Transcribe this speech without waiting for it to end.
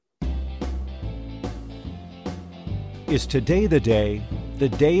Is today the day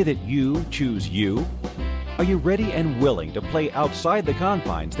that you choose you? Are you ready and willing to play outside the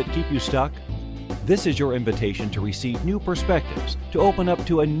confines that keep you stuck? This is your invitation to receive new perspectives, to open up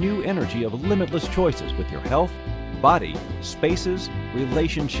to a new energy of limitless choices with your health, body, spaces,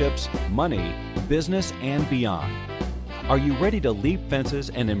 relationships, money, business, and beyond. Are you ready to leap fences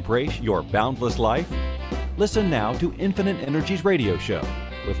and embrace your boundless life? Listen now to Infinite Energies Radio Show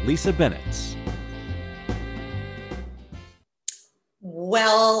with Lisa Bennett.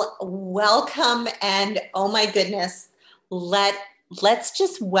 Well, welcome, and oh my goodness, let's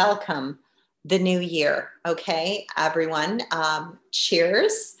just welcome the new year, okay, everyone.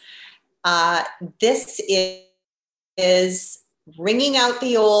 Cheers. This is ringing out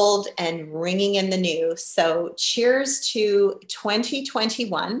the old and ringing in the new. So cheers to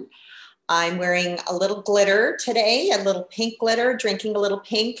 2021. I'm wearing a little glitter today, a little pink glitter, drinking a little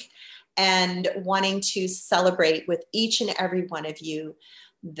pink, and wanting to celebrate with each and every one of you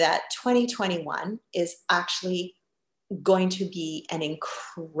that 2021 is actually going to be an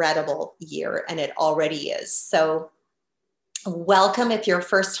incredible year, and it already is. So welcome if you're a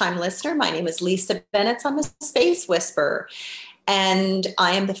first-time listener. My name is Lisa Bennett. I'm a space whisperer, and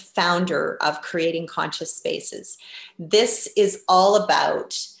I am the founder of Creating Conscious Spaces. This is all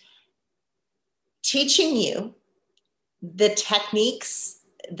about teaching you the techniques,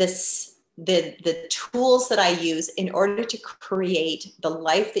 the tools that I use in order to create the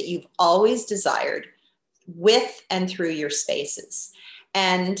life that you've always desired with and through your spaces.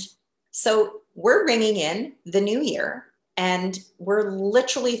 And so we're ringing in the new year, and we're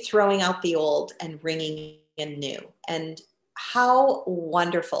literally throwing out the old and ringing in new. And how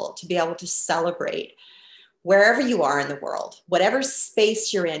wonderful to be able to celebrate wherever you are in the world, whatever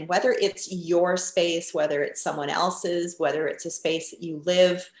space you're in, whether it's your space, whether it's someone else's, whether it's a space that you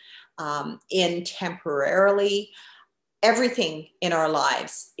live in temporarily. Everything in our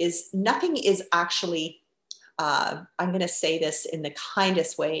lives is, nothing is actually, I'm going to say this in the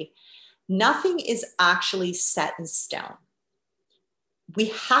kindest way, nothing is actually set in stone.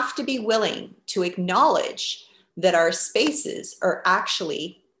 We have to be willing to acknowledge that our spaces are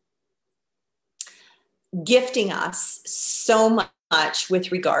actually gifting us so much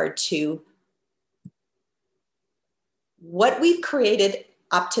with regard to what we've created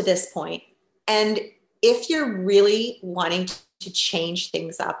up to this point. And if you're really wanting to change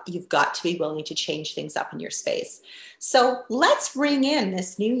things up, you've got to be willing to change things up in your space. So let's ring in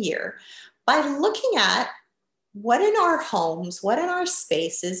this new year by looking at what in our homes, what in our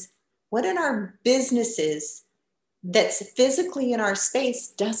spaces, what in our businesses that's physically in our space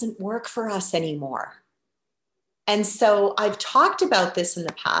doesn't work for us anymore. And so I've talked about this in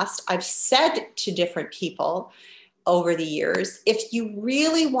the past. I've said to different people over the years, if you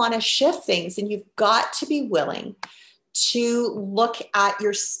really want to shift things, then you've got to be willing to look at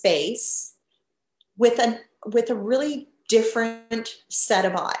your space with a really different set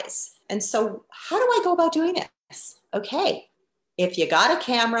of eyes. And so how do I go about doing this? Okay, if you got a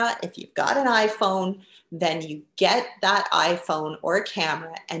camera, if you've got an iPhone, then you get that iPhone or a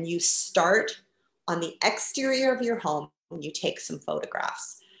camera and you start on the exterior of your home and you take some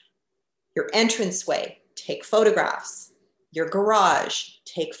photographs. Your entranceway, take photographs. Your garage,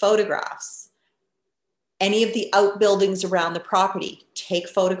 take photographs. Any of the outbuildings around the property, take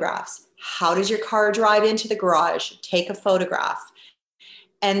photographs. How does your car drive into the garage? Take a photograph.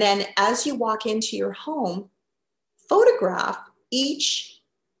 And then as you walk into your home, photograph each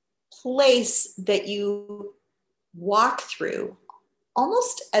place that you walk through,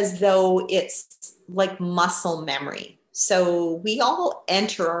 almost as though it's like muscle memory. So we all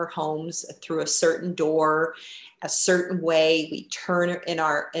enter our homes through a certain door, a certain way. We turn in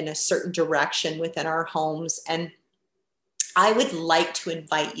a certain direction within our homes. And I would like to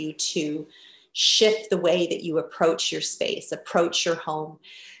invite you to shift the way that you approach your space, approach your home,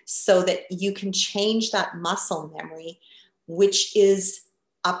 so that you can change that muscle memory, which is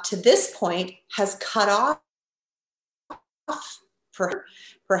up to this point has cut off,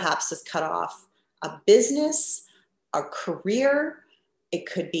 perhaps has cut off a business, a career. It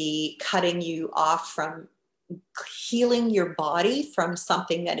could be cutting you off from healing your body from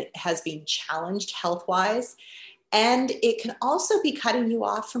something that it has been challenged health-wise. And it can also be cutting you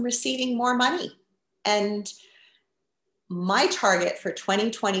off from receiving more money. And my target for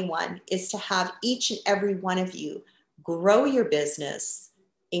 2021 is to have each and every one of you grow your business,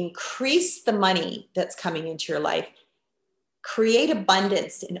 increase the money that's coming into your life, create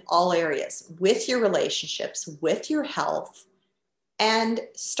abundance in all areas with your relationships, with your health, and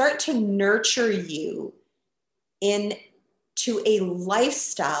start to nurture you into a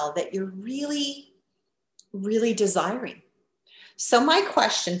lifestyle that you're really really desiring. So my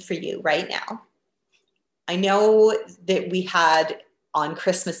question for you right now, I know that we had on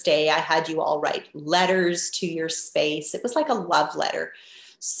Christmas Day, I had you all write letters to your space. It was like a love letter.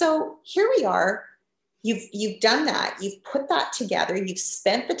 So here we are. You've done that. You've put that together. You've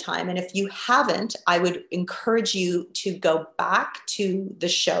spent the time. And if you haven't, I would encourage you to go back to the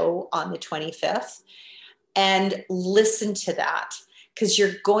show on the 25th and listen to that, because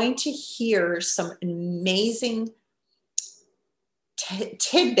you're going to hear some amazing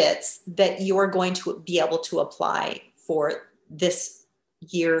tidbits that you're going to be able to apply for this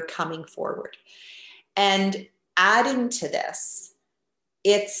year coming forward. And adding to this,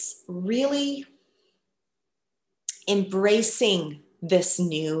 it's really embracing this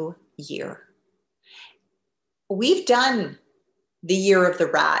new year. We've done the year of the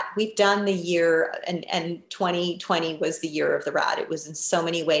rat. We've done the year, and 2020 was the year of the rat. It was in so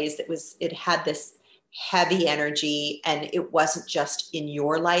many ways, it had this heavy energy, and it wasn't just in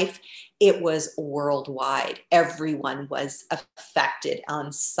your life, it was worldwide. Everyone was affected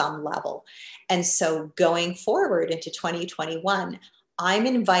on some level. And so going forward into 2021, I'm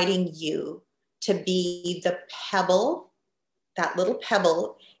inviting you to be the pebble, that little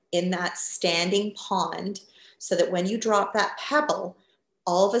pebble in that standing pond, so that when you drop that pebble,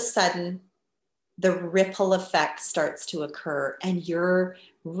 all of a sudden the ripple effect starts to occur, and your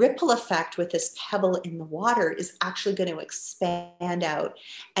ripple effect with this pebble in the water is actually going to expand out,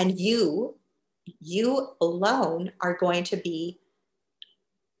 and you alone are going to be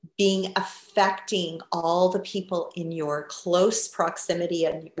affecting all the people in your close proximity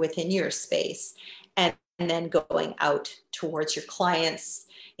and within your space, and then going out towards your clients,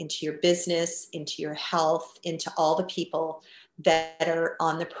 into your business, into your health, into all the people that are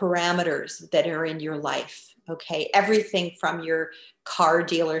on the parameters that are in your life. Okay. Everything from your car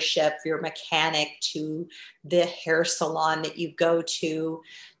dealership, your mechanic, to the hair salon that you go to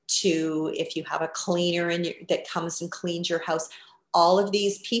if you have a cleaner that comes and cleans your house. All of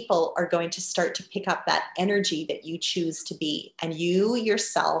these people are going to start to pick up that energy that you choose to be. And you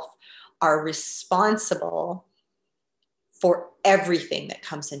yourself are responsible for everything that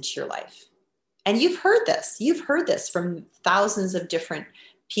comes into your life. And you've heard this from thousands of different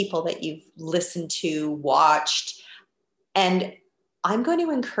people that you've listened to, watched. And I'm going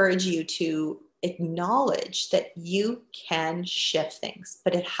to encourage you to acknowledge that you can shift things,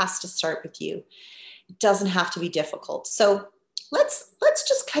 but it has to start with you. It doesn't have to be difficult. So let's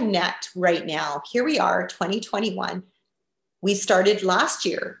just connect right now. Here we are, 2021. We started last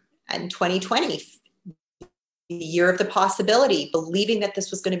year, and 2020, the year of the possibility, believing that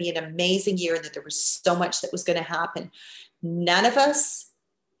this was going to be an amazing year and that there was so much that was going to happen. None of us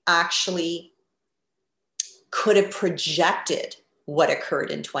actually could have projected what occurred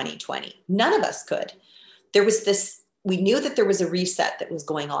in 2020. None of us could. We knew that there was a reset that was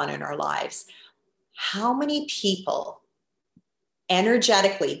going on in our lives. How many people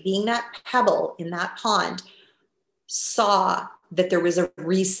energetically, being that pebble in that pond, saw that there was a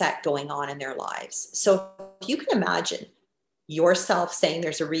reset going on in their lives? So if you can imagine yourself saying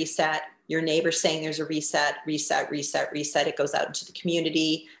there's a reset, your neighbor saying there's a reset, it goes out into the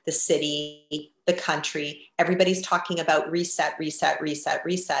community, the city, the country. Everybody's talking about reset,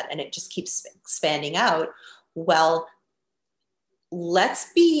 and it just keeps expanding out. Well,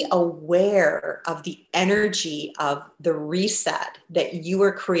 let's be aware of the energy of the reset that you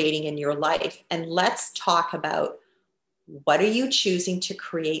are creating in your life. And let's talk about, what are you choosing to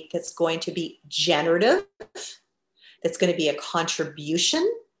create that's going to be generative, that's going to be a contribution,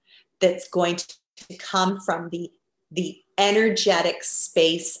 that's going to come from the energetic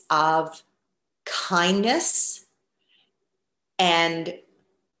space of kindness? And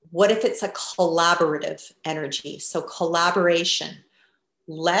what if it's a collaborative energy? So collaboration.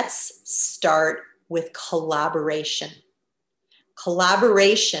 Let's start with collaboration.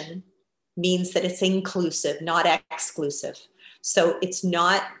 Collaboration means that it's inclusive, not exclusive. So it's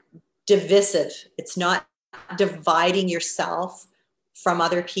not divisive. It's not dividing yourself from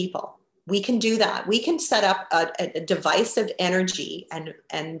other people. We can do that. We can set up a divisive energy,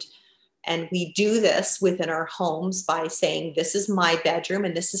 and we do this within our homes by saying, this is my bedroom,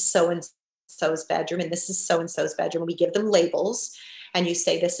 and this is so-and-so's bedroom, and this is so-and-so's bedroom. We give them labels, and you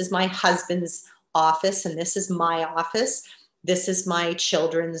say, this is my husband's office, and this is my office. This is my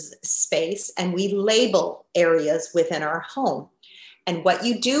children's space. And we label areas within our home. And what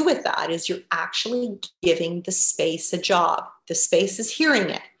you do with that is you're actually giving the space a job. The space is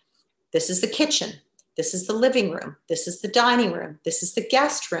hearing it. This is the kitchen. This is the living room. This is the dining room. This is the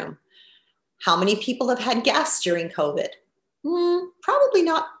guest room. How many people have had guests during COVID? Probably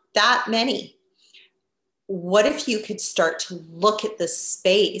not that many. what if you could start to look at the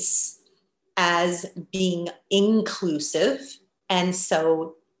space as being inclusive? And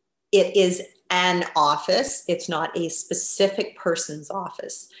so it is an office, it's not a specific person's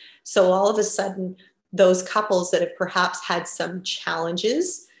office. So all of a sudden, those couples that have perhaps had some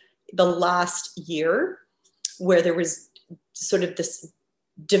challenges the last year, where there was sort of this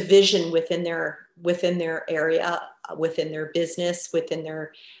division within their area, within their business, within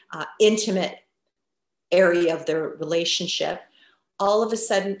their intimate area of their relationship, all of a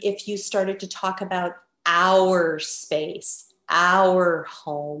sudden, if you started to talk about our space, our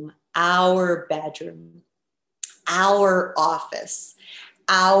home, our bedroom, our office,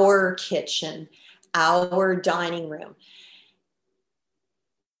 our kitchen, our dining room,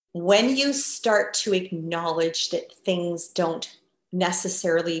 when you start to acknowledge that things don't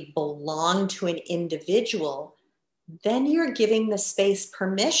necessarily belong to an individual, then you're giving the space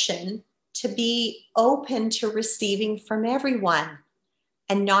permission to be open to receiving from everyone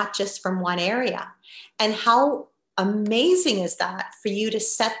and not just from one area. And how amazing is that for you to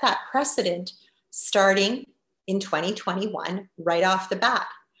set that precedent starting in 2021 right off the bat?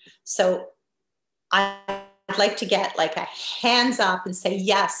 So I'd like to get like a hands up and say,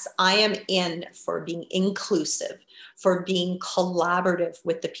 yes, I am in for being inclusive, for being collaborative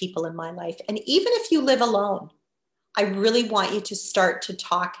with the people in my life. And even if you live alone, I really want you to start to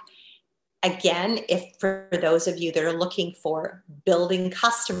talk again, if for those of you that are looking for building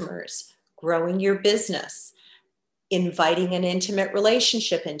customers, growing your business, inviting an intimate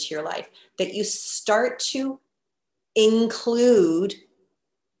relationship into your life, that you start to include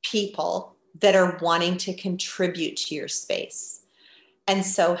people that are wanting to contribute to your space. And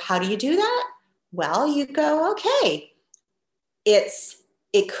so how do you do that? Well, you go, okay,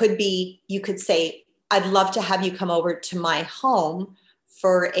 it could be, you could say, I'd love to have you come over to my home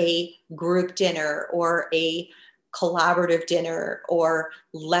for a group dinner or a collaborative dinner, or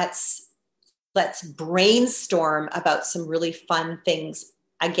let's brainstorm about some really fun things.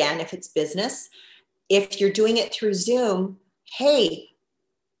 Again, if it's business, if you're doing it through Zoom, hey,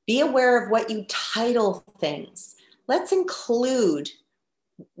 be aware of what you title things. Let's include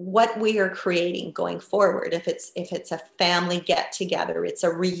what we are creating going forward. If it's a family get together, it's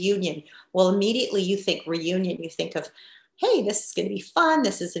a reunion. Well, immediately you think reunion, you think of, hey, this is going to be fun.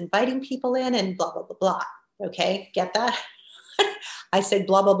 This is inviting people in and blah, blah, blah, blah. Okay, get that? I said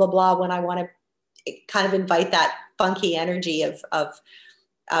blah, blah, blah, blah when I want to kind of invite that funky energy of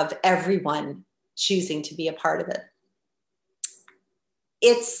everyone choosing to be a part of it.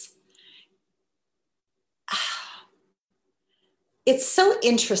 It's so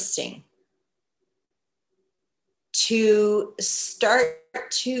interesting to start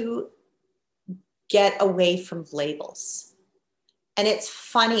to get away from labels. And it's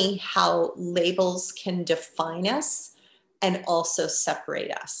funny how labels can define us and also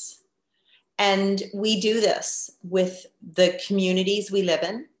separate us. And we do this with the communities we live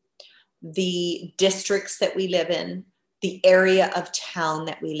in, the districts that we live in, the area of town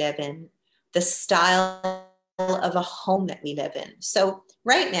that we live in, the style of a home that we live in. So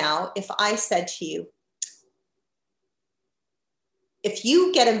right now, if I said to you, if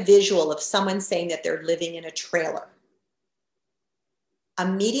you get a visual of someone saying that they're living in a trailer,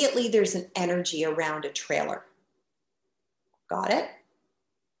 immediately there's an energy around a trailer. Got it?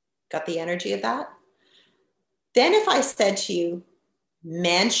 Got the energy of that? Then if I said to you,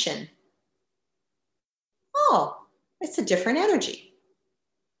 mansion, oh, it's a different energy.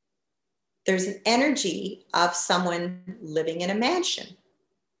 There's an energy of someone living in a mansion.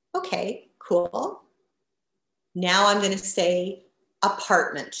 Okay, cool. Now I'm going to say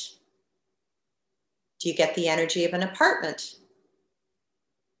apartment. Do you get the energy of an apartment?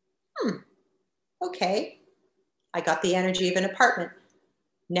 Okay, I got the energy of an apartment.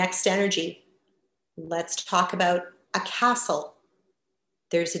 Next energy, let's talk about a castle.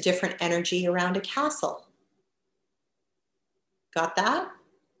 There's a different energy around a castle. Got that?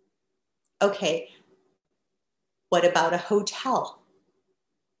 Okay, what about a hotel?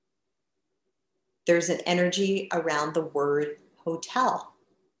 There's an energy around the word hotel.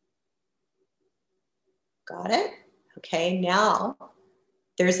 Got it? Okay, now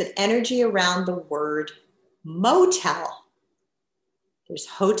there's an energy around the word motel. There's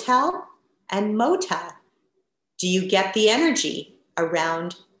hotel and motel. Do you get the energy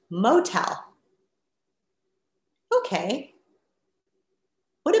around motel? Okay.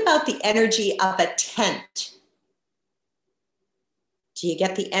 What about the energy of a tent? Do you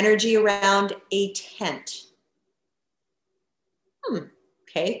get the energy around a tent?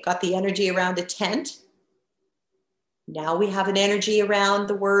 Okay, got the energy around a tent. Now we have an energy around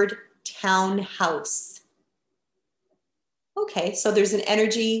the word townhouse. Okay, so there's an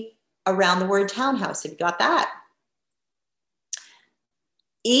energy around the word townhouse. Have you got that?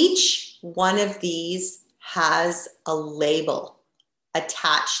 Each one of these has a label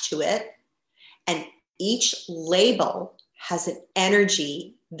attached to it, and each label has an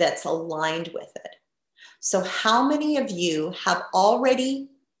energy that's aligned with it. So how many of you have already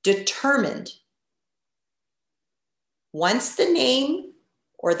determined, once the name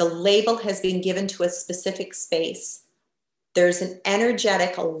or the label has been given to a specific space, there's an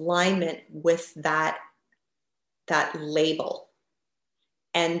energetic alignment with that label?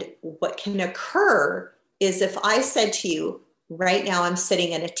 And what can occur is, if I said to you, right now I'm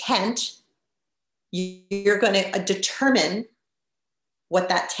sitting in a tent, you're going to determine what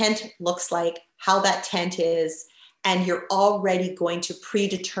that tent looks like, how that tent is, and you're already going to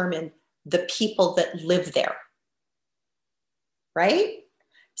predetermine the people that live there, right?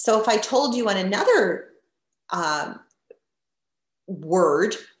 So if I told you on another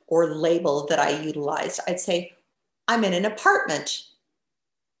word or label that I utilized, I'd say, I'm in an apartment.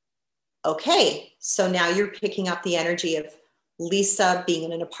 Okay, so now you're picking up the energy of Lisa being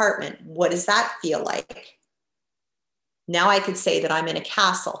in an apartment. What does that feel like? Now I could say that I'm in a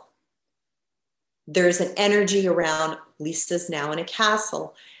castle. There's an energy around Lisa's now in a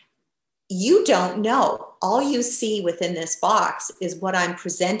castle. You don't know. All you see within this box is what I'm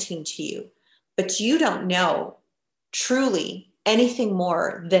presenting to you, but you don't know truly anything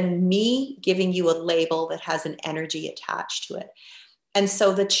more than me giving you a label that has an energy attached to it. And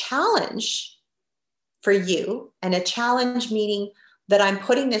so the challenge for you, and a challenge meaning that I'm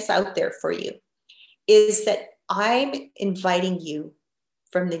putting this out there for you, is that I'm inviting you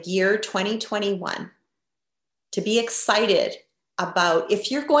from the year 2021 to be excited about, if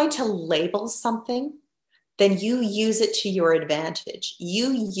you're going to label something, then you use it to your advantage.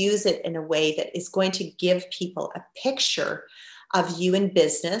 You use it in a way that is going to give people a picture of you in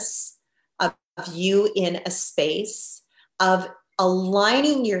business, of you in a space, of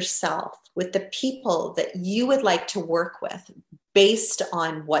aligning yourself with the people that you would like to work with based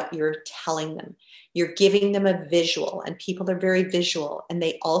on what you're telling them. You're giving them a visual, and people are very visual, and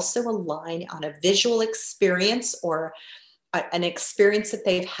they also align on a visual experience or an experience that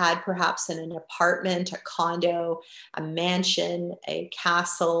they've had perhaps in an apartment, a condo, a mansion, a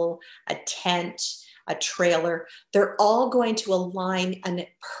castle, a tent, a trailer. They're all going to align a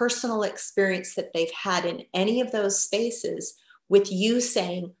personal experience that they've had in any of those spaces with you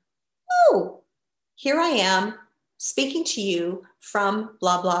saying, oh, here I am speaking to you from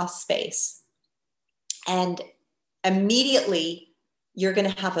blah, blah space. And immediately you're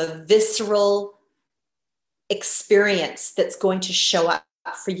going to have a visceral experience that's going to show up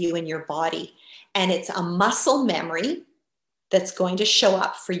for you in your body. And it's a muscle memory that's going to show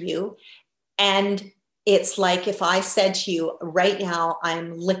up for you. And it's like if I said to you, right now,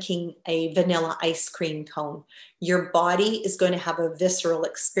 I'm licking a vanilla ice cream cone. Your body is going to have a visceral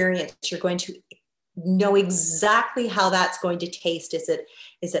experience. You're going to know exactly how that's going to taste. Is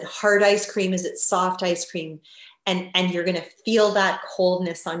it hard ice cream? Is it soft ice cream? And you're going to feel that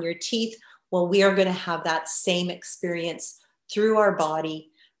coldness on your teeth. Well, we are going to have that same experience through our body.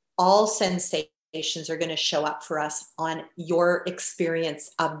 All sensations are going to show up for us on your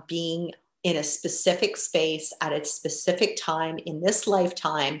experience of being in a specific space at a specific time in this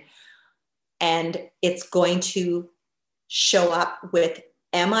lifetime. And it's going to show up with,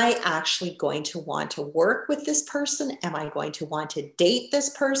 am I actually going to want to work with this person? Am I going to want to date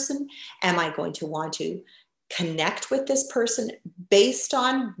this person? Am I going to want to connect with this person based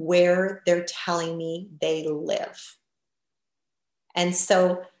on where they're telling me they live? And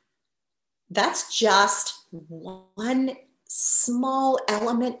so that's just one small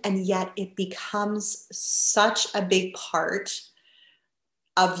element, and yet it becomes such a big part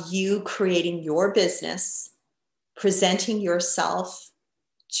of you creating your business, presenting yourself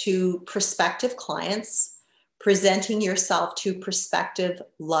to prospective clients, presenting yourself to prospective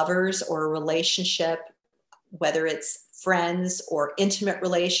lovers or a relationship, whether it's friends or intimate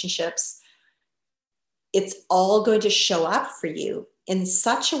relationships. It's all going to show up for you in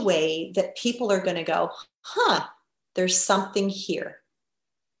such a way that people are going to go, huh, there's something here.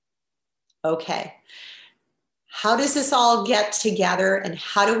 Okay. How does this all get together, and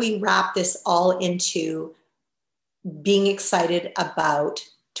how do we wrap this all into being excited about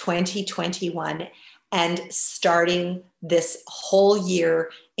 2021 and starting this whole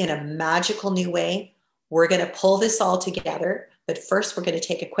year in a magical new way? We're going to pull this all together, but first we're going to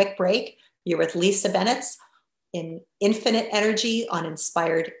take a quick break. You're with Lisa Bennett in Infinite Energy on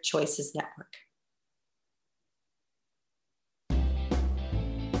Inspired Choices Network.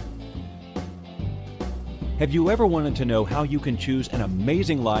 Have you ever wanted to know how you can choose an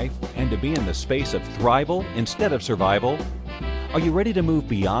amazing life and to be in the space of thrival instead of survival? Are you ready to move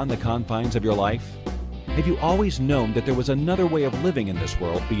beyond the confines of your life? Have you always known that there was another way of living in this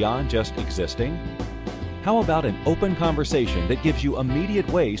world beyond just existing? How about an open conversation that gives you immediate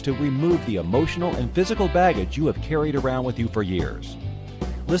ways to remove the emotional and physical baggage you have carried around with you for years?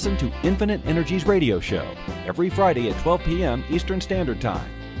 Listen to Infinite Energy's radio show every Friday at 12 p.m. Eastern Standard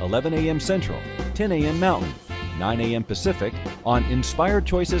Time, 11 a.m. Central, 10 a.m. Mountain, 9 a.m. Pacific on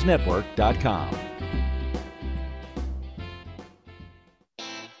InspiredChoicesNetwork.com.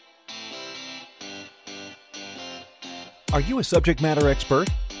 Are you a subject matter expert?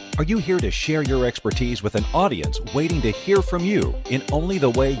 Are you here to share your expertise with an audience waiting to hear from you in only the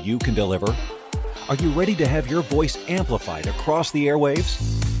way you can deliver? Are you ready to have your voice amplified across the airwaves?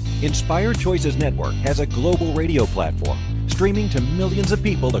 Inspired Choices Network has a global radio platform streaming to millions of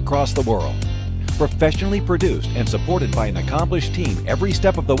people across the world. Professionally produced and supported by an accomplished team every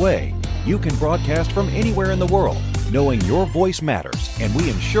step of the way, you can broadcast from anywhere in the world, knowing your voice matters, and we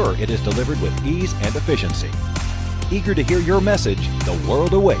ensure it is delivered with ease and efficiency. Eager to hear your message, the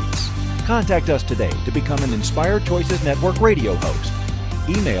world awaits. Contact us today to become an Inspired Choices Network radio host.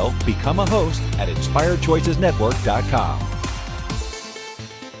 Email becomeahost@inspiredchoicesnetwork.com.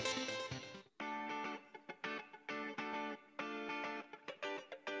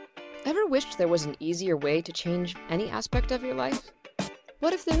 Ever wished there was an easier way to change any aspect of your life?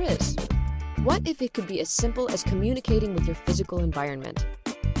 What if there is? What if it could be as simple as communicating with your physical environment?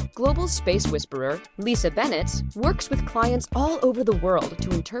 Global space whisperer Lisa Bennett works with clients all over the world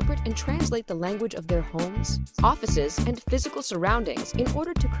to interpret and translate the language of their homes, offices, and physical surroundings in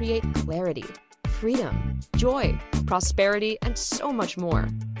order to create clarity, freedom, joy, prosperity, and so much more.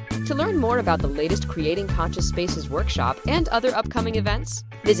 To learn more about the latest Creating Conscious Spaces workshop and other upcoming events,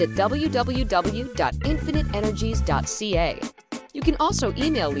 visit www.infiniteenergies.ca. You can also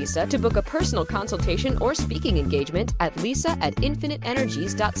email Lisa to book a personal consultation or speaking engagement at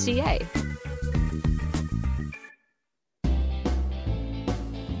lisa@infiniteenergies.ca.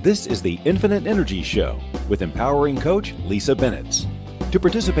 This is the Infinite Energy Show with empowering coach Lisa Bennett. To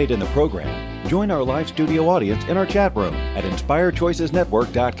participate in the program, join our live studio audience in our chat room at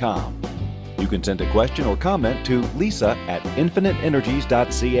InspiredChoicesNetwork.com. You can send a question or comment to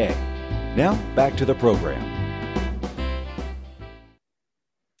lisa@infiniteenergies.ca. Now, back to the program.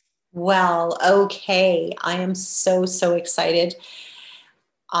 Well, okay. I am so excited.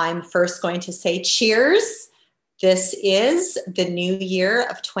 I'm first going to say cheers. This is the new year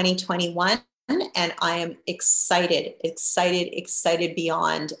of 2021, and I am excited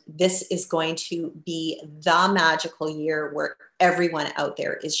beyond. This is going to be the magical year where everyone out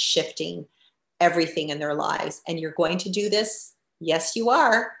there is shifting everything in their lives. And you're going to do this. Yes, you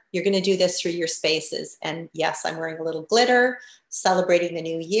are. You're going to do this through your spaces. And yes, I'm wearing a little glitter, celebrating the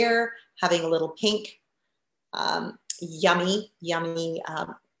new year, having a little pink, yummy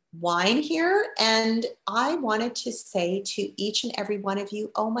wine here. And I wanted to say to each and every one of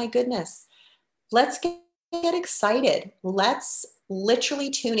you, oh my goodness, let's get excited. Let's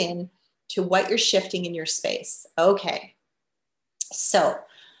literally tune in to what you're shifting in your space. Okay. So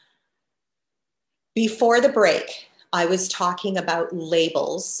before the break, I was talking about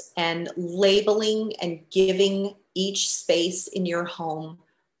labels and labeling and giving each space in your home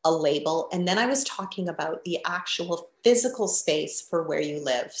a label. And then I was talking about the actual physical space for where you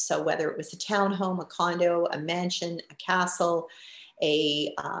live. So whether it was a townhome, a condo, a mansion, a castle,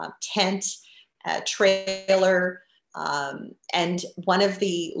 a tent, a trailer. And one of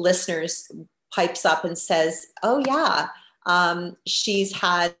the listeners pipes up and says, oh yeah, she's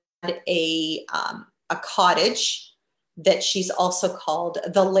had a cottage that she's also called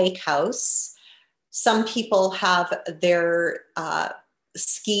the lake house. Some people have their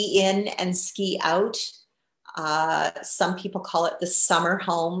ski in and ski out. Some people call it the summer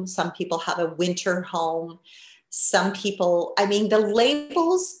home. Some people have a winter home. Some people, I mean, the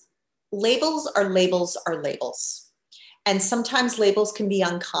labels are labels. And sometimes labels can be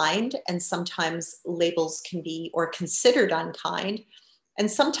unkind, and sometimes labels can be, or considered unkind. And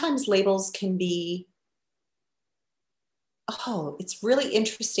sometimes labels can be, oh, it's really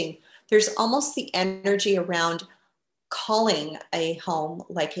interesting. There's almost the energy around calling a home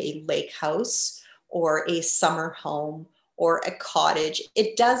like a lake house or a summer home or a cottage.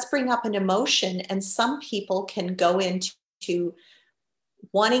 It does bring up an emotion, and some people can go into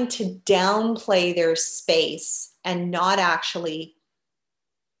wanting to downplay their space and not actually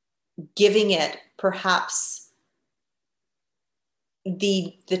giving it perhaps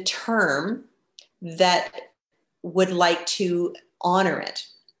the term that would like to honor it.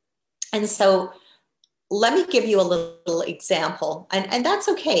 And so let me give you a little example, and that's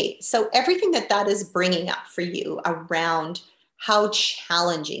okay. So everything that is bringing up for you around how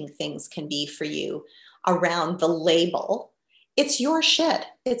challenging things can be for you around the label, it's your shit.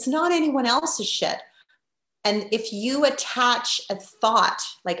 It's not anyone else's shit. And if you attach a thought,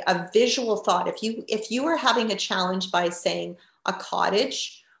 like a visual thought, if you are having a challenge by saying a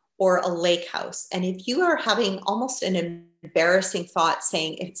cottage or a lake house, and if you are having almost an embarrassing thought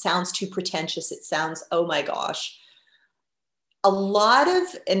saying it sounds too pretentious, it sounds, oh my gosh, a lot of,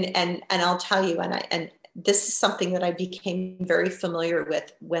 and I'll tell you, and this is something that I became very familiar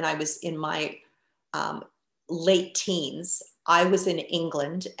with when I was in my late teens. I was in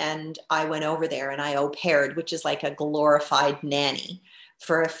England and I went over there and I au paired, which is like a glorified nanny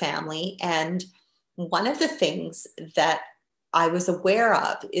for a family. And one of the things that I was aware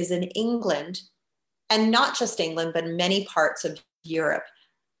of is in England, and not just England, but many parts of Europe,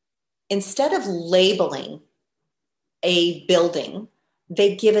 instead of labeling a building,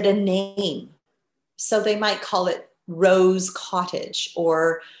 they give it a name. So they might call it Rose Cottage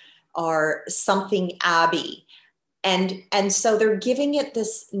or something Abbey. And so they're giving it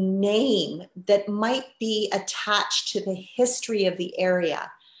this name that might be attached to the history of the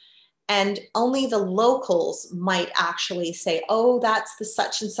area. And only the locals might actually say, oh, that's the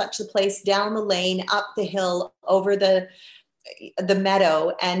such and such a place down the lane, up the hill, over the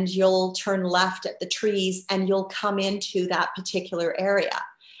meadow, and you'll turn left at the trees and you'll come into that particular area.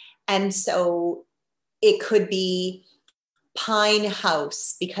 And so it could be Pine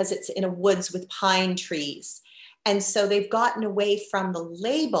House because it's in a woods with pine trees. And so they've gotten away from the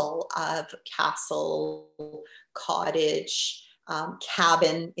label of castle, cottage,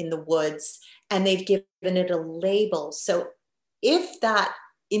 cabin in the woods, and they've given it a label. So if that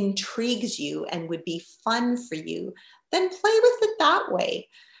intrigues you and would be fun for you, then play with it that way.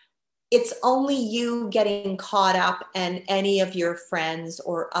 It's only you getting caught up and any of your friends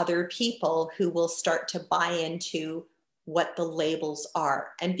or other people who will start to buy into what the labels are.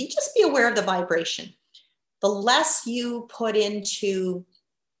 And just be aware of the vibration. The less you put into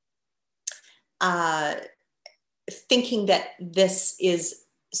thinking that this is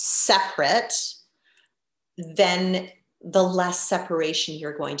separate, then the less separation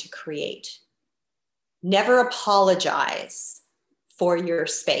you're going to create. Never apologize for your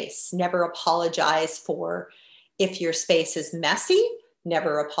space. Never apologize for if your space is messy.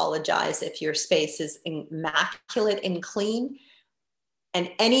 Never apologize if your space is immaculate and clean. And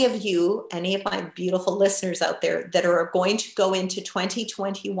any of my beautiful listeners out there that are going to go into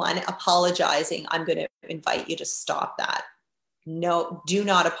 2021 apologizing, I'm going to invite you to stop that. No, do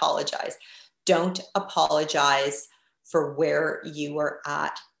not apologize. Don't apologize for where you are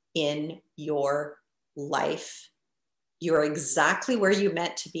at in your life. You're exactly where you're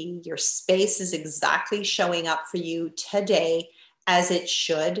meant to be. Your space is exactly showing up for you today as it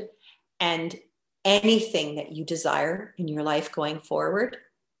should. And anything that you desire in your life going forward,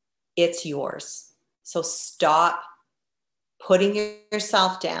 it's yours. So stop putting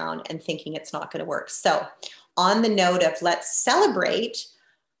yourself down and thinking it's not going to work. So on the note of let's celebrate,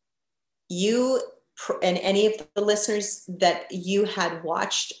 you and any of the listeners that you had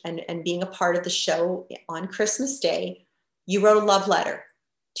watched and being a part of the show on Christmas Day, you wrote a love letter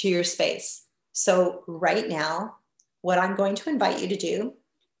to your space. So right now, what I'm going to invite you to do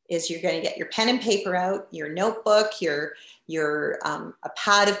is you're going to get your pen and paper out, your notebook, your a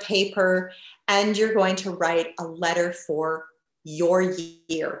pad of paper, and you're going to write a letter for your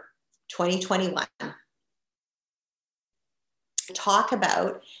year, 2021. Talk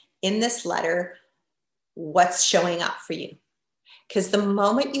about in this letter what's showing up for you. Because the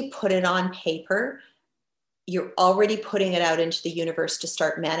moment you put it on paper, you're already putting it out into the universe to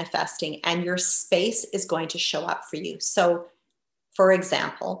start manifesting, and your space is going to show up for you. So, for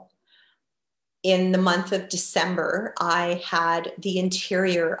example, in the month of December, I had the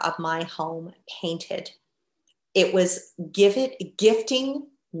interior of my home painted. It was gifting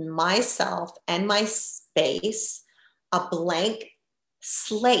myself and my space a blank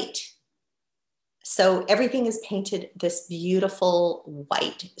slate. So everything is painted this beautiful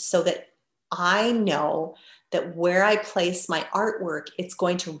white so that I know that where I place my artwork, it's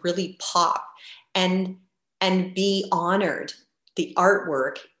going to really pop and be honored. The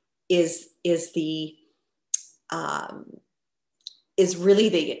artwork is really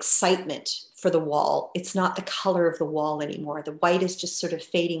the excitement for the wall. It's not the color of the wall anymore. The white is just sort of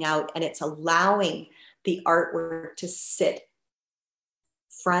fading out, and it's allowing the artwork to sit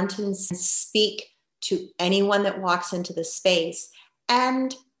front and speak to anyone that walks into the space.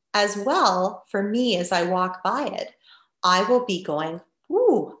 And as well, for me, as I walk by it, I will be going,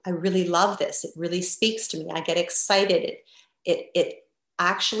 ooh, I really love this. It really speaks to me. I get excited. It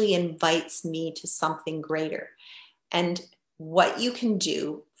actually invites me to something greater. And what you can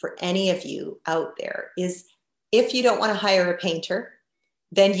do for any of you out there is, if you don't want to hire a painter,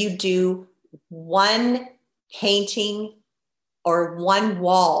 then you do one painting or one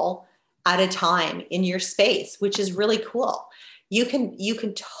wall at a time in your space, which is really cool. You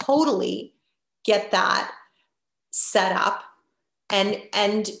can totally get that set up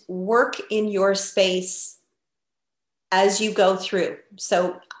and work in your space as you go through.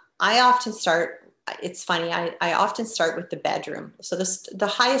 So I often start, it's funny, I often start with the bedroom. So this, the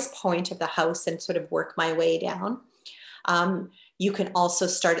highest point of the house, and sort of work my way down. You can also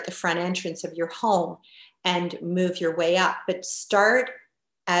start at the front entrance of your home and move your way up. But start,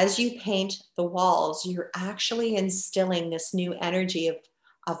 as you paint the walls, you're actually instilling this new energy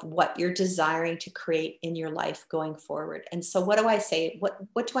of what you're desiring to create in your life going forward. And so what do I say?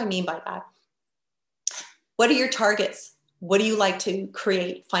 What do I mean by that? What are your targets? What do you like to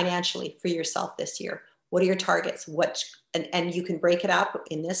create financially for yourself this year? What are your targets? And you can break it up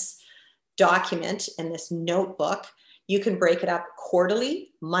in this document, in this notebook. You can break it up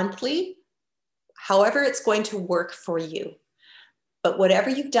quarterly, monthly, however it's going to work for you. But whatever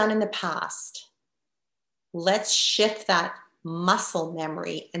you've done in the past, let's shift that muscle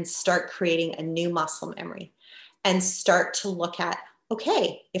memory and start creating a new muscle memory, and start to look at,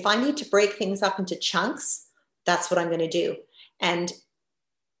 okay, if I need to break things up into chunks, that's what I'm going to do. And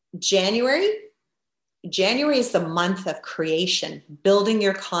January is the month of creation, building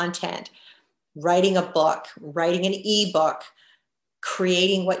your content, writing a book, writing an ebook,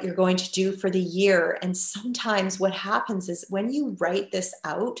 creating what you're going to do for the year. And sometimes what happens is, when you write this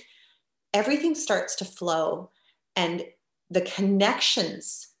out, everything starts to flow, and the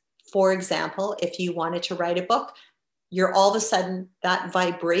connections, for example, if you wanted to write a book, you're all of a sudden, that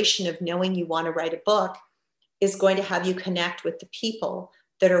vibration of knowing you want to write a book is going to have you connect with the people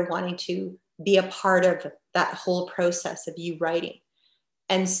that are wanting to be a part of that whole process of you writing.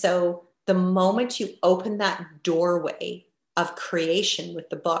 And so the moment you open that doorway of creation with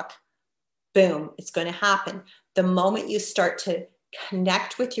the book, boom, it's going to happen. The moment you start to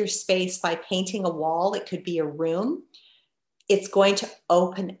connect with your space by painting a wall, it could be a room, it's going to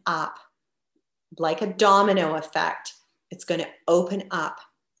open up like a domino effect. It's going to open up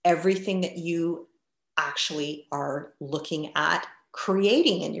everything that you actually are looking at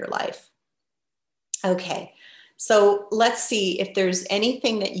creating in your life. Okay, so let's see if there's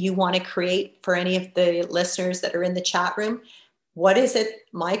anything that you want to create for any of the listeners that are in the chat room. What is it?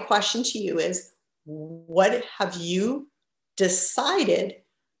 My question to you is, what have you decided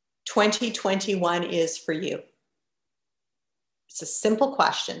 2021 is for you? It's a simple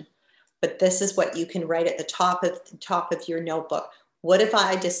question, but this is what you can write at the top of your notebook. What have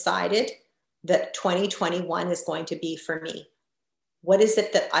I decided that 2021 is going to be for me? What is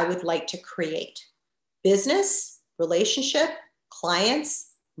it that I would like to create? Business, relationship,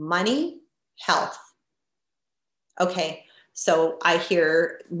 clients, money, health. Okay, so I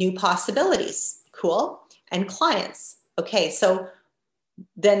hear new possibilities. Cool. And clients. Okay, so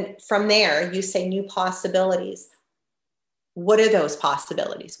then from there, you say new possibilities. What are those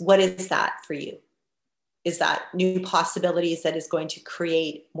possibilities? What is that for you? Is that new possibilities that is going to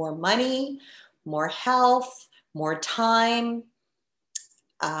create more money, more health, more time?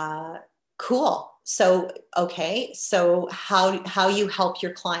 Cool. So, okay. So how you help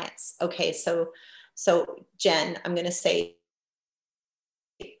your clients? Okay. So Jen, I'm going to say,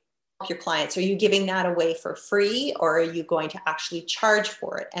 help your clients. Are you giving that away for free, or are you going to actually charge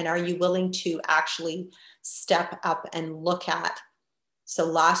for it? And are you willing to actually step up and look at, so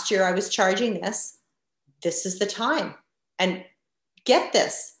last year I was charging this. This is the time. And get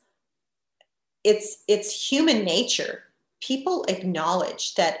this, it's human nature. People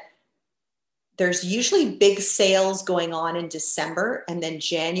acknowledge that there's usually big sales going on in December, and then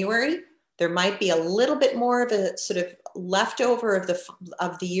January, there might be a little bit more of a sort of leftover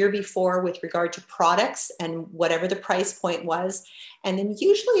of the year before with regard to products and whatever the price point was. And then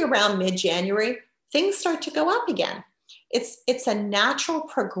usually around mid-January, things start to go up again. It's a natural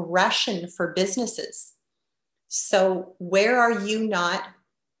progression for businesses. So where are you not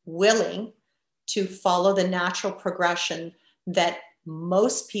willing to follow the natural progression that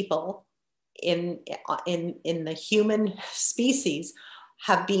most people in the human species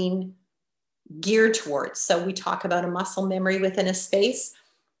have been geared towards? So we talk about a muscle memory within a space.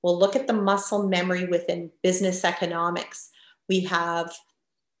 We'll look at the muscle memory within business economics. We have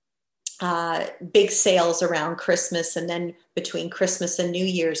big sales around Christmas, and then between Christmas and New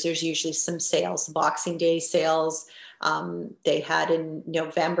Year's, there's usually some sales, Boxing Day sales, They had in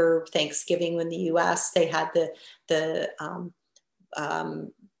November, Thanksgiving in the US, they had the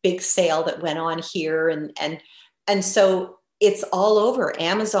big sale that went on here. And so it's all over.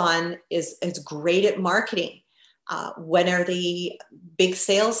 Amazon is great at marketing. When are the big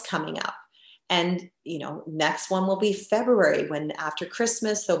sales coming up? And, next one will be February, when after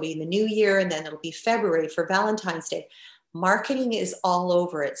Christmas, there'll be the new year, and then it'll be February for Valentine's Day. Marketing is all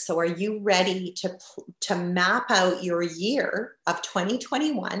over it. So are you ready to map out your year of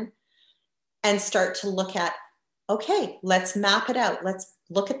 2021 and start to look at, okay, let's map it out. Let's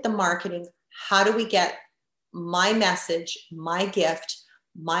look at the marketing. How do we get my message, my gift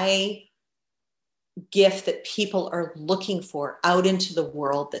that people are looking for out into the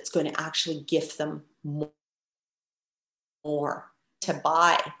world, that's going to actually gift them more to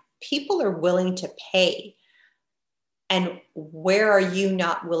buy? People are willing to pay. And where are you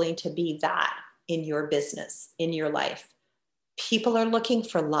not willing to be that in your business, in your life? People are looking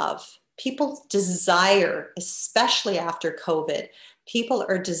for love. People desire, especially after COVID, people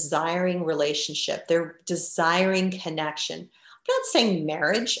are desiring relationship. They're desiring connection. I'm not saying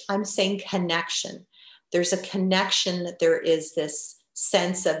marriage, I'm saying connection. There's a connection, that there is this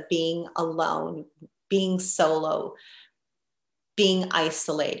sense of being alone, being solo, being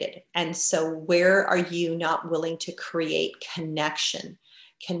isolated. And so where are you not willing to create connection?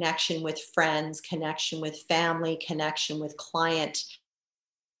 Connection with friends, connection with family, connection with client,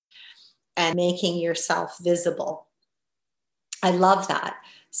 and making yourself visible. I love that.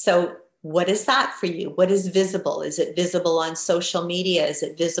 So what is that for you? What is visible? Is it visible on social media? Is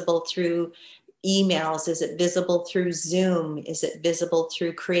it visible through emails? Is it visible through Zoom? Is it visible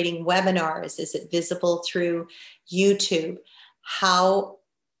through creating webinars? Is it visible through YouTube? How?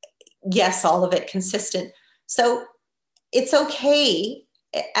 Yes, all of it consistent. So it's okay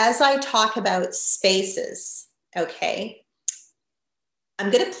as I talk about spaces. Okay. I'm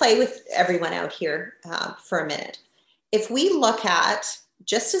going to play with everyone out here for a minute. If we look at,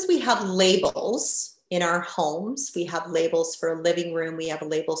 just as we have labels in our homes, we have labels for a living room, we have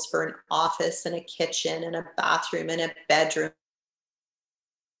labels for an office and a kitchen and a bathroom and a bedroom,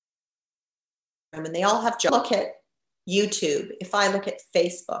 and they all have jobs. Look at YouTube, if I look at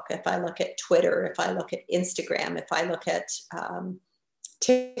Facebook, if I look at Twitter, if I look at Instagram, if I look at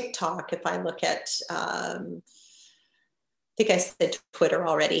TikTok, if I look at, I think I said Twitter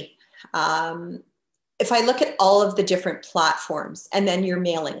already. If I look at all of the different platforms, and then your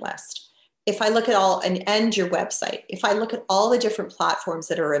mailing list, if I look at all, and your website, if I look at all the different platforms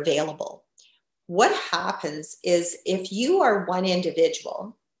that are available, what happens is, if you are one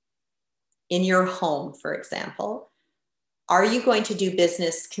individual in your home, for example, are you going to do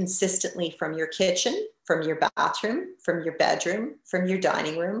business consistently from your kitchen, from your bathroom, from your bedroom, from your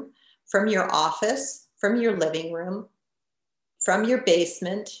dining room, from your office, from your living room, from your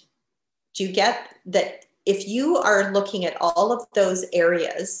basement? Do you get that? If you are looking at all of those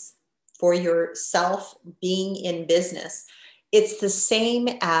areas for yourself being in business, it's the same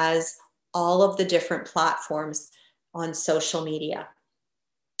as all of the different platforms on social media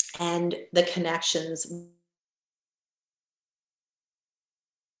and the connections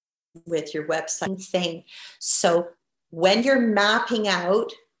with your website thing. So when you're mapping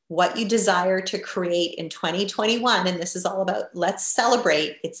out what you desire to create in 2021, and this is all about, let's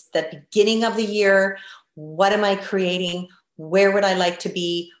celebrate. It's the beginning of the year. What am I creating? Where would I like to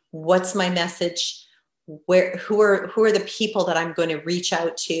be? What's my message? Who are the people that I'm going to reach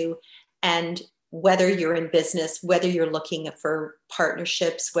out to? And whether you're in business, whether you're looking for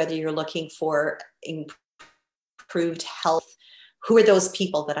partnerships, whether you're looking for improved health, who are those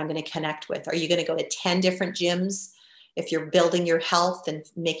people that I'm going to connect with? Are you going to go to 10 different gyms? If you're building your health and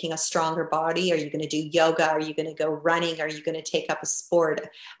making a stronger body, are you going to do yoga? Are you going to go running? Are you going to take up a sport?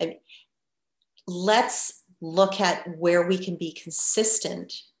 Let's look at where we can be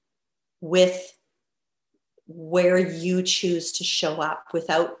consistent with where you choose to show up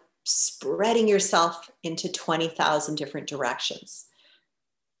without spreading yourself into 20,000 different directions.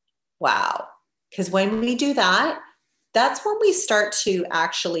 Wow. Because when we do that, that's when we start to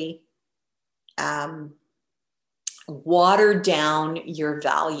actually water down your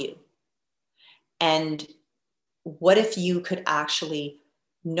value. And what if you could actually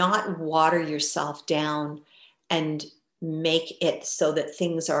not water yourself down and make it so that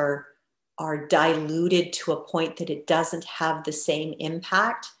things are diluted to a point that it doesn't have the same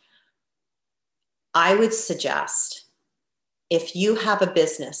impact? I would suggest, if you have a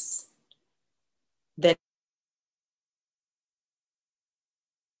business, then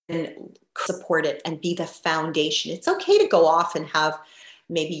support it and be the foundation. It's okay to go off and have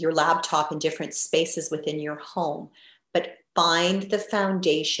maybe your laptop in different spaces within your home, but find the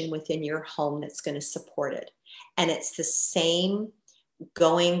foundation within your home that's going to support it. And it's the same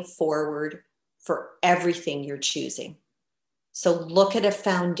going forward for everything you're choosing. So look at a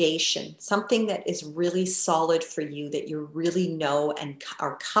foundation, something that is really solid for you, that you really know and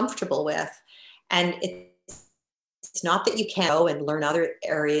are comfortable with. And it's not that you can't go and learn other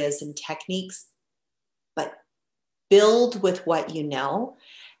areas and techniques, but build with what you know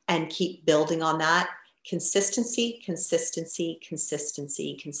and keep building on that. Consistency, consistency,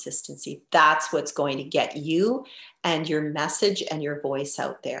 consistency, consistency. That's what's going to get you and your message and your voice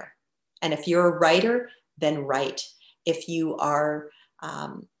out there. And if you're a writer, then write. If you are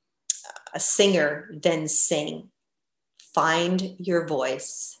a singer, then sing. Find your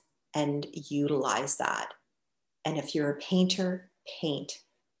voice and utilize that. And if you're a painter, paint.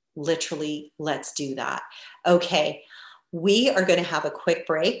 Literally, let's do that. Okay, we are going to have a quick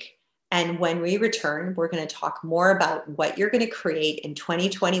break. And when we return, we're going to talk more about what you're going to create in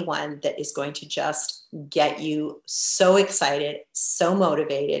 2021 that is going to just get you so excited, so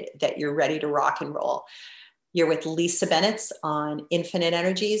motivated that you're ready to rock and roll. You're with Lisa Bennett on Infinite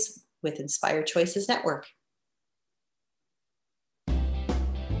Energies with Inspired Choices Network.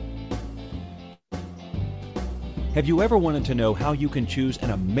 Have you ever wanted to know how you can choose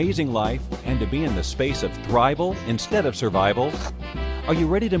an amazing life and to be in the space of thrival instead of survival? Are you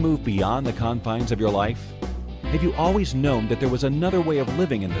ready to move beyond the confines of your life? Have you always known that there was another way of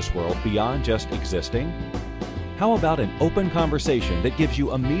living in this world beyond just existing? How about an open conversation that gives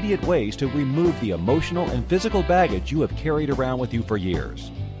you immediate ways to remove the emotional and physical baggage you have carried around with you for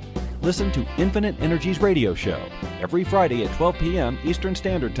years? Listen to Infinite Energies Radio Show every Friday at 12 p.m. Eastern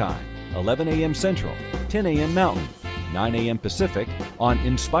Standard Time, 11 a.m. Central, 10 a.m. Mountain, 9 a.m. Pacific on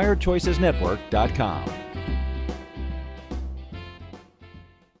InspiredChoicesNetwork.com.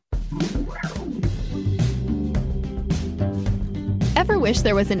 Ever wish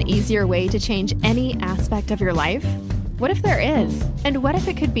there was an easier way to change any aspect of your life? What if there is? And what if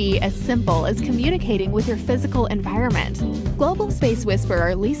it could be as simple as communicating with your physical environment? Global Space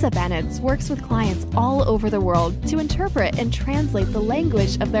Whisperer Lisa Bennett works with clients all over the world to interpret and translate the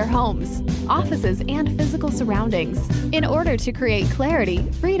language of their homes, offices, and physical surroundings in order to create clarity,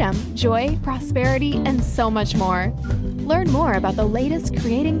 freedom, joy, prosperity, and so much more. Learn more about the latest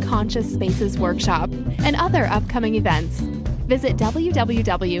Creating Conscious Spaces workshop and other upcoming events. Visit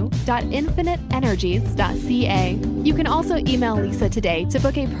www.infiniteenergies.ca. You can also email Lisa today to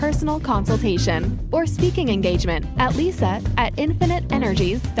book a personal consultation or speaking engagement at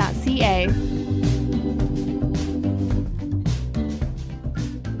lisa@infiniteenergies.ca.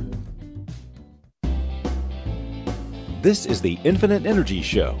 This is the Infinite Energy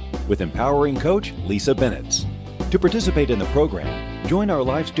Show with empowering coach Lisa Bennett. To participate in the program, join our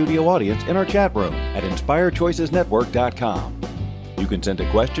live studio audience in our chat room at InspiredChoicesNetwork.com. You can send a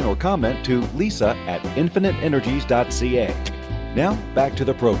question or comment to lisa@infiniteenergies.ca. Now, back to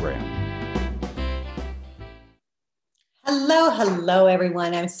the program. Hello,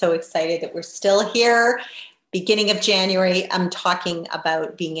 everyone. I'm so excited that we're still here. Beginning of January, I'm talking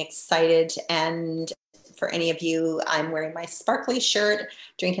about being excited. And for any of you, I'm wearing my sparkly shirt,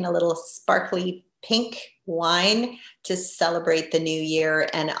 drinking a little sparkly pink wine to celebrate the new year.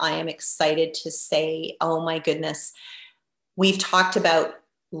 And I am excited to say, oh my goodness, we've talked about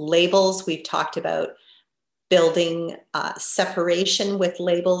labels. We've talked about building separation with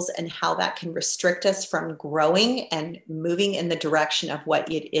labels and how that can restrict us from growing and moving in the direction of what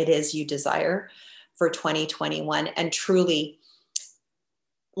it is you desire for 2021. And truly,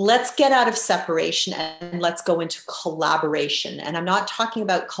 let's get out of separation and let's go into collaboration. And I'm not talking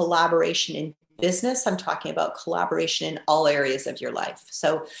about collaboration in business. I'm talking about collaboration in all areas of your life.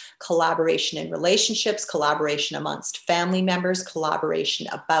 So collaboration in relationships, collaboration amongst family members, collaboration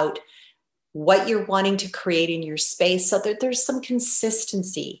about what you're wanting to create in your space so that there's some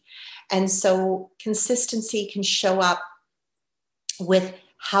consistency. And so consistency can show up with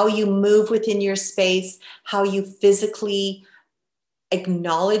how you move within your space, how you physically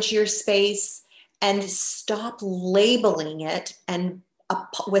acknowledge your space, and stop labeling it and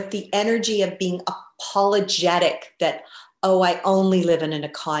with the energy of being apologetic that, oh, I only live in a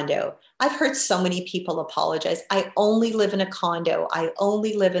condo. I've heard so many people apologize. I only live in a condo. I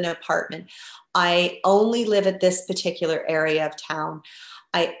only live in an apartment. I only live at this particular area of town.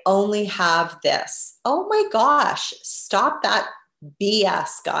 I only have this. Oh my gosh, stop that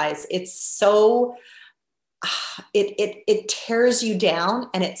BS, guys. It's so, it tears you down,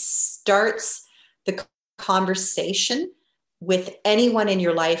 and it starts the conversation with anyone in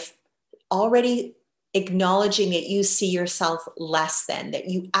your life already acknowledging that you see yourself less than, that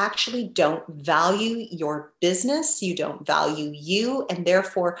you actually don't value your business, you don't value you, and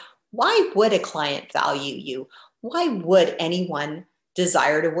therefore, why would a client value you? Why would anyone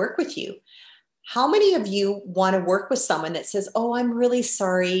desire to work with you? How many of you want to work with someone that says, "Oh, I'm really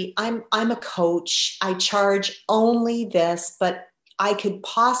sorry. I'm a coach. I charge only this, but I could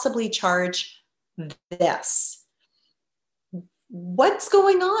possibly charge this." What's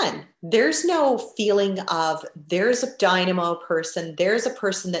going on? There's no feeling of there's a dynamo person, there's a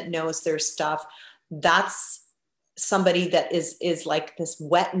person that knows their stuff. That's somebody that is like this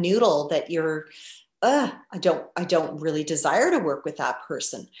wet noodle that you're I don't really desire to work with that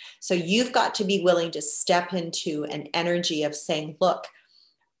person. So you've got to be willing to step into an energy of saying, look,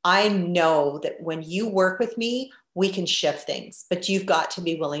 I know that when you work with me, we can shift things, but you've got to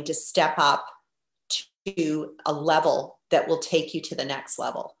be willing to step up to a level that will take you to the next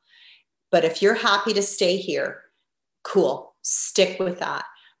level. But if you're happy to stay here, cool, stick with that.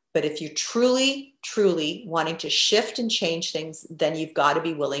 But if you're truly, truly wanting to shift and change things, then you've got to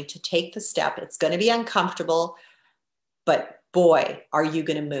be willing to take the step. It's going to be uncomfortable, but boy, are you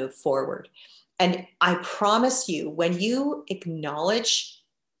going to move forward. And I promise you, when you acknowledge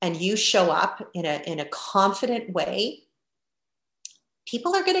and you show up in a confident way,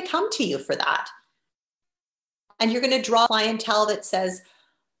 people are going to come to you for that. And you're going to draw clientele that says,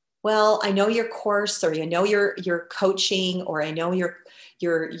 well, I know your course, or I know your coaching, or I know your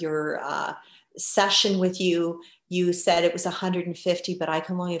session with you. You said it was 150, but I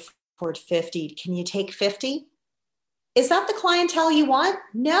can only afford 50. Can you take 50? Is that the clientele you want?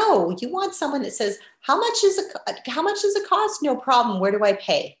 No, you want someone that says, how much does it cost? No problem. Where do I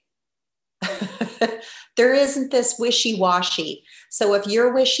pay? There isn't this wishy-washy. So if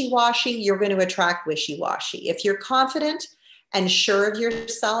you're wishy-washy, you're going to attract wishy-washy. If you're confident and sure of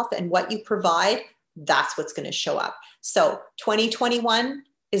yourself and what you provide, that's what's going to show up. So 2021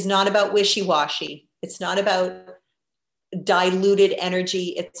 is not about wishy-washy. It's not about diluted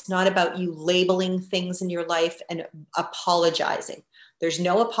energy. It's not about you labeling things in your life and apologizing. There's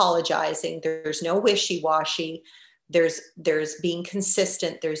no apologizing. There's no wishy-washy. There's being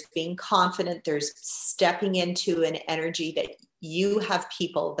consistent. There's being confident. There's stepping into an energy that you have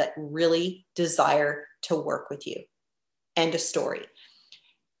people that really desire to work with you. End of story.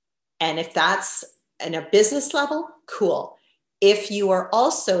 And if that's in a business level, cool. If you are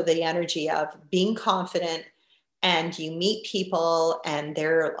also the energy of being confident and you meet people and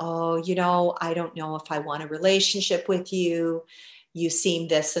they're, oh, I don't know if I want a relationship with you. You seem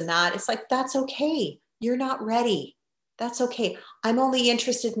this and that. It's like, that's okay. You're not ready. That's okay. I'm only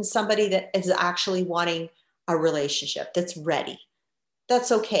interested in somebody that is actually wanting a relationship, that's ready.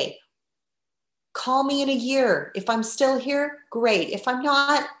 That's okay. Call me in a year. If I'm still here, great. If I'm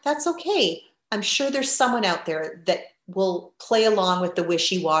not, that's okay. I'm sure there's someone out there that will play along with the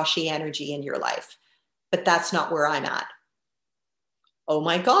wishy-washy energy in your life, but that's not where I'm at. Oh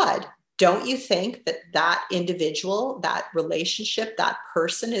my God. Don't you think that individual, that relationship, that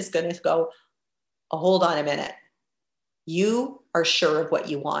person is going to go, oh, hold on a minute. You are sure of what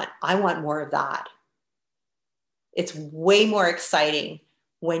you want. I want more of that. It's way more exciting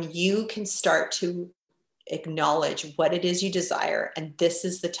when you can start to acknowledge what it is you desire. And this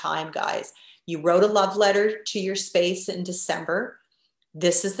is the time, guys. You wrote a love letter to your space in December.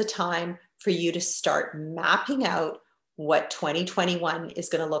 This is the time for you to start mapping out what 2021 is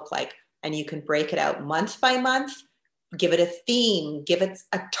going to look like. And you can break it out month by month, give it a theme, give it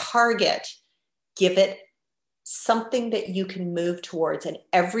a target, give it something that you can move towards. And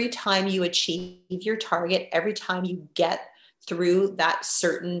every time you achieve your target, every time you get through that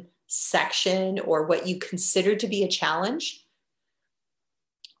certain section or what you consider to be a challenge,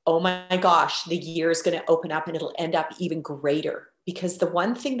 oh my gosh, the year is going to open up and it'll end up even greater. Because the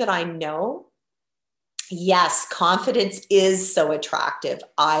one thing that I know, yes, confidence is so attractive.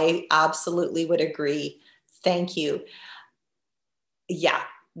 I absolutely would agree. Thank you. Yeah,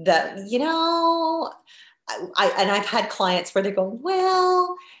 I've had clients where they go,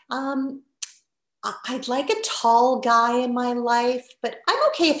 well, I'd like a tall guy in my life, but I'm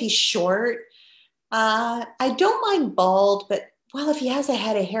okay if he's short. I don't mind bald, but well, if he has a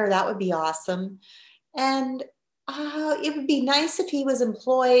head of hair, that would be awesome. And it would be nice if he was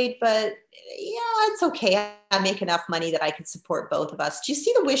employed, but yeah, it's okay. I make enough money that I can support both of us. Do you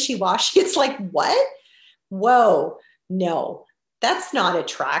see the wishy-washy? It's like, what? Whoa, no, that's not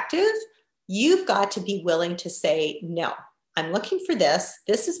attractive. You've got to be willing to say, no, I'm looking for this.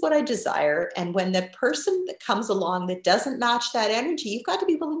 This is what I desire. And when the person that comes along that doesn't match that energy, you've got to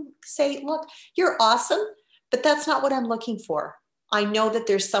be willing to say, look, you're awesome, but that's not what I'm looking for. I know that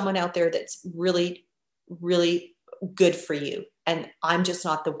there's someone out there that's really really good for you. And I'm just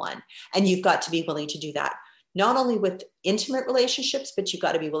not the one. And you've got to be willing to do that, not only with intimate relationships, but you've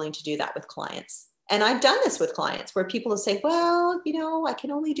got to be willing to do that with clients. And I've done this with clients where people will say, well, I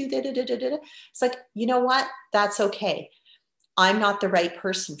can only do da, da, da, da, da. It's like, you know what? That's okay. I'm not the right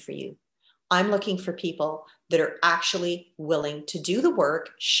person for you. I'm looking for people that are actually willing to do the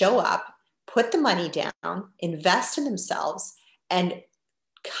work, show up, put the money down, invest in themselves, and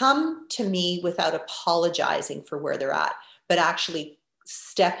come to me without apologizing for where they're at, but actually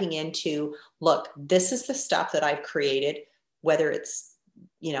stepping into, look, this is the stuff that I've created, whether it's,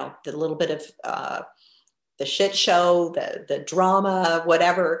 the little bit of the shit show, the drama,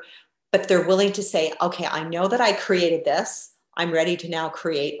 whatever, but they're willing to say, okay, I know that I created this. I'm ready to now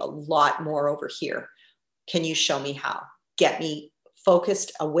create a lot more over here. Can you show me how? Get me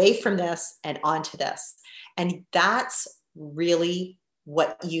focused away from this and onto this. And that's really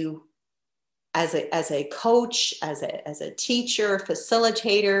what you, as a coach, as a teacher,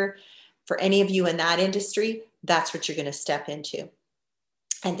 facilitator, for any of you in that industry, that's what you're going to step into.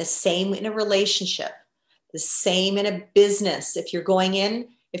 And the same in a relationship, the same in a business. If you go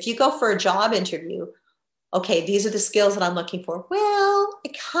for a job interview, okay, these are the skills that I'm looking for. Well,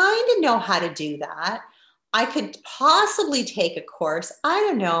 I kind of know how to do that. I could possibly take a course. I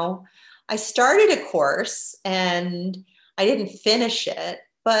don't know. I started a course and I didn't finish it,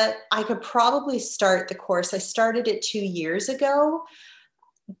 but I could probably start the course. I started it 2 years ago.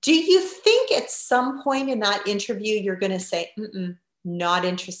 Do you think at some point in that interview, you're going to say, not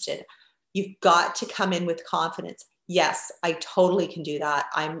interested? You've got to come in with confidence. Yes, I totally can do that.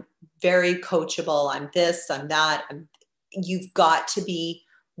 I'm very coachable. I'm this, I'm that. You've got to be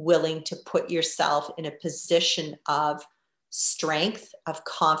willing to put yourself in a position of strength, of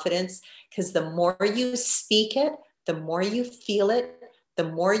confidence, because the more you speak it, the more you feel it, the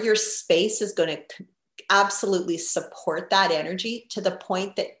more your space is going to absolutely support that energy to the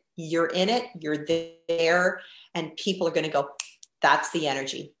point that you're in it, you're there, and people are going to go, that's the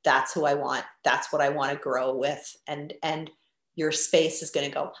energy. That's who I want. That's what I want to grow with. And your space is going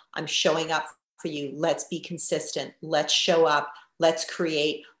to go, I'm showing up for you. Let's be consistent. Let's show up. Let's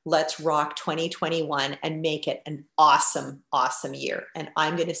create. Let's rock 2021 and make it an awesome, awesome year. And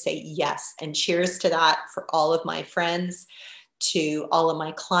I'm going to say yes. And cheers to that for all of my friends, to all of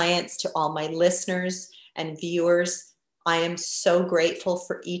my clients, to all my listeners and viewers. I am so grateful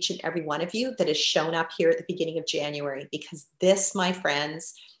for each and every one of you that has shown up here at the beginning of January, because this, my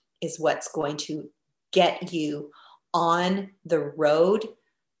friends, is what's going to get you on the road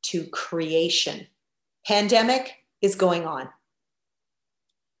to creation. Pandemic is going on.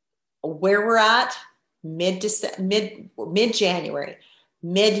 Where we're at, mid-January,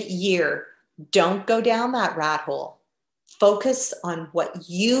 mid-year, don't go down that rat hole. Focus on what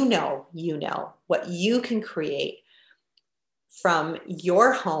you know, what you can create from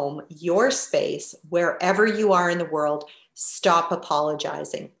your home, your space, wherever you are in the world. Stop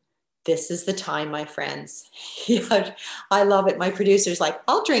apologizing. This is the time, my friends. Yeah, I love it. My producer's like,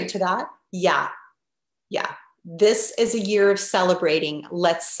 I'll drink to that. Yeah. This is a year of celebrating.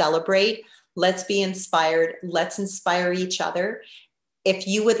 Let's celebrate. Let's be inspired. Let's inspire each other. If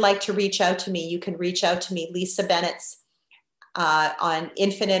you would like to reach out to me, you can reach out to me. Lisa Bennett's on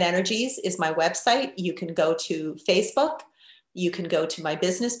Infinite Energies is my website. You can go to Facebook. You can go to my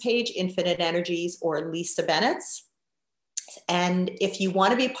business page, Infinite Energies or Lisa Bennett's. And if you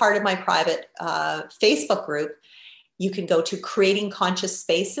want to be part of my private Facebook group, you can go to Creating Conscious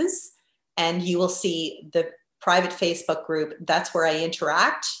Spaces, and you will see the private Facebook group. That's where I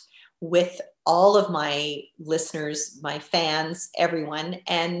interact with all of my listeners, my fans, everyone.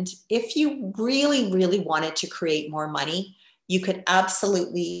 And if you really, really wanted to create more money, you could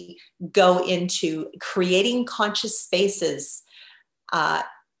absolutely go into Creating Conscious Spaces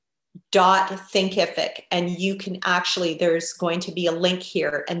 .thinkific, and you can actually, there's going to be a link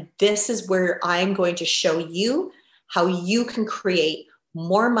here, and this is where I'm going to show you how you can create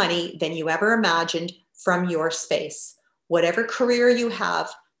more money than you ever imagined from your space. Whatever career you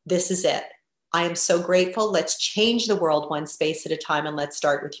have, this is it. I am so grateful. Let's change the world one space at a time, and let's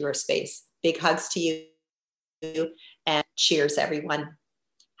start with your space. Big hugs to you, and cheers, everyone.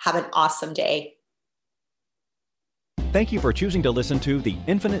 Have an awesome day. Thank you for choosing to listen to the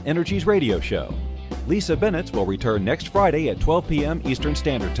Infinite Energies radio show. Lisa Bennett will return next Friday at 12 p.m. Eastern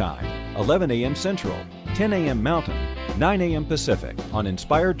Standard Time, 11 a.m. Central, 10 a.m. Mountain, 9 a.m. Pacific on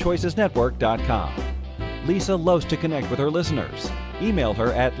InspiredChoicesNetwork.com. Lisa loves to connect with her listeners. Email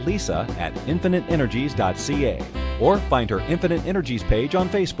her at lisa@infiniteenergies.ca or find her Infinite Energies page on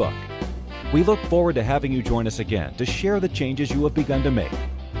Facebook. We look forward to having you join us again to share the changes you have begun to make.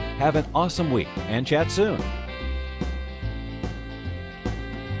 Have an awesome week and chat soon.